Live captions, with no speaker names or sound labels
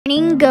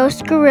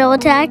Ghost Gorilla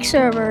Tag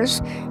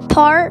servers,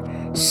 part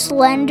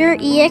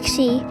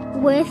slender.exe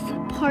with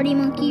Party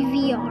Monkey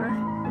VR.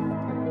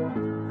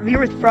 I'm here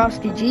with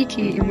Frosty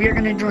GT, and we are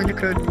going to join the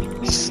code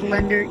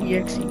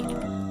slender.exe.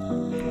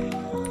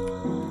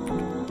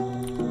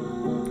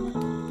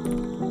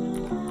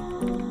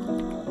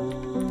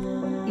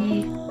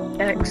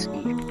 EXE.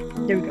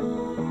 There we go.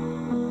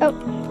 Oh,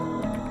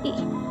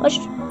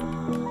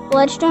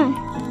 let's join.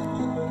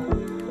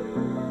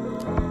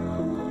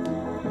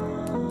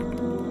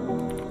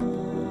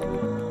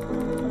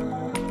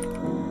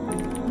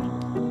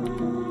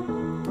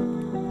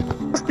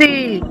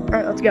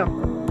 Alright, let's go.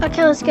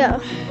 Okay, let's go.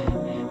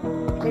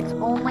 It's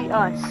only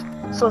us,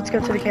 so let's go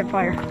to the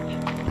campfire.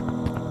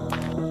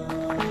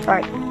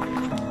 Alright.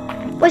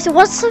 Wait, so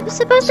what's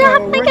supposed to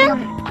happen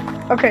again?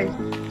 Okay,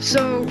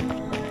 so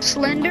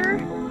Slender,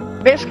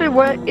 basically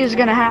what is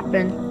gonna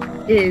happen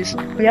is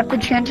we have to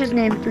chant his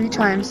name 3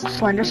 times,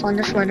 Slender,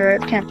 Slender, Slender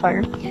at the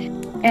campfire,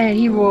 and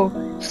he will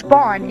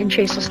spawn and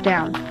chase us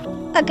down.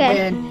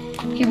 Okay. And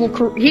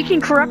he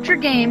can corrupt your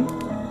game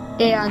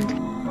and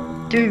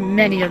do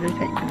many other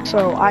things,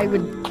 so I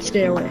would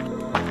stay away.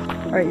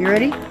 Alright, you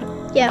ready?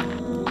 Yep.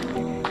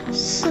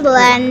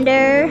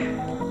 Slender.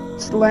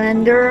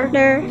 Slender.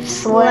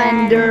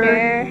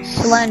 Slender.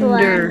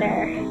 Slender.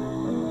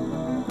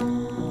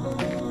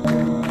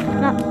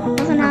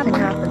 Nothing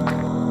happened.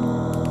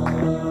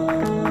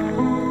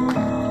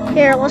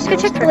 Here, let's go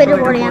check the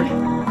leaderboard again.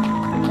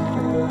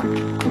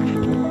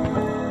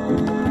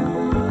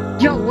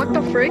 Yo, what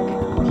the frick?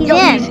 He's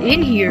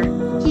in here.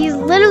 He's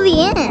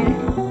literally in.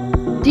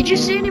 Did you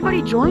see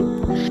anybody join?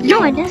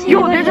 No, I didn't see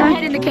anybody there's join. a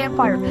head in the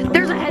campfire.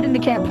 There's a head in the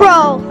campfire.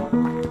 Bro.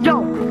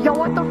 Yo,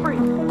 what the freak?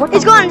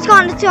 It's gone. It's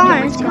gone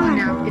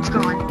now. It's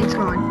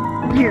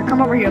gone. Here,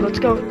 come over here. Let's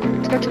go to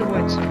the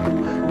woods.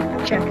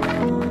 Check.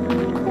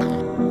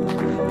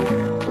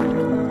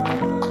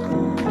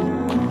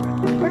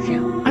 Where's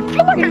you? I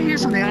feel like I hear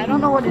something. I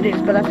don't know what it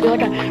is, but I feel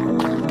like I...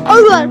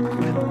 Oh god.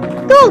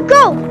 Go.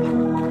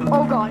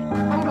 Oh god.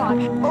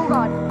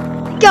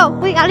 Go.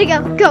 We gotta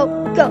go. Go.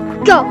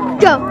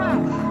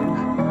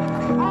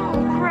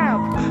 Oh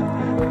crap.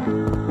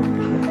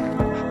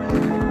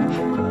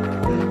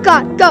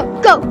 God, go.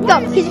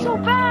 Why is he so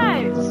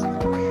fast?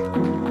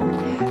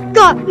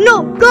 God,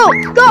 no, go.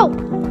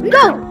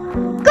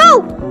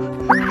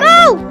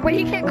 Wait,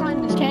 he can't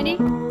climb this, can he?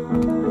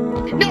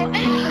 No,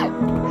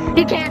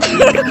 he can't.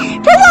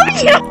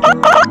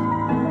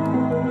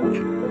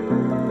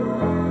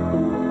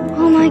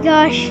 Oh my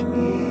gosh,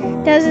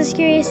 that was the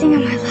scariest thing of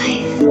my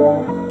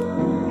life.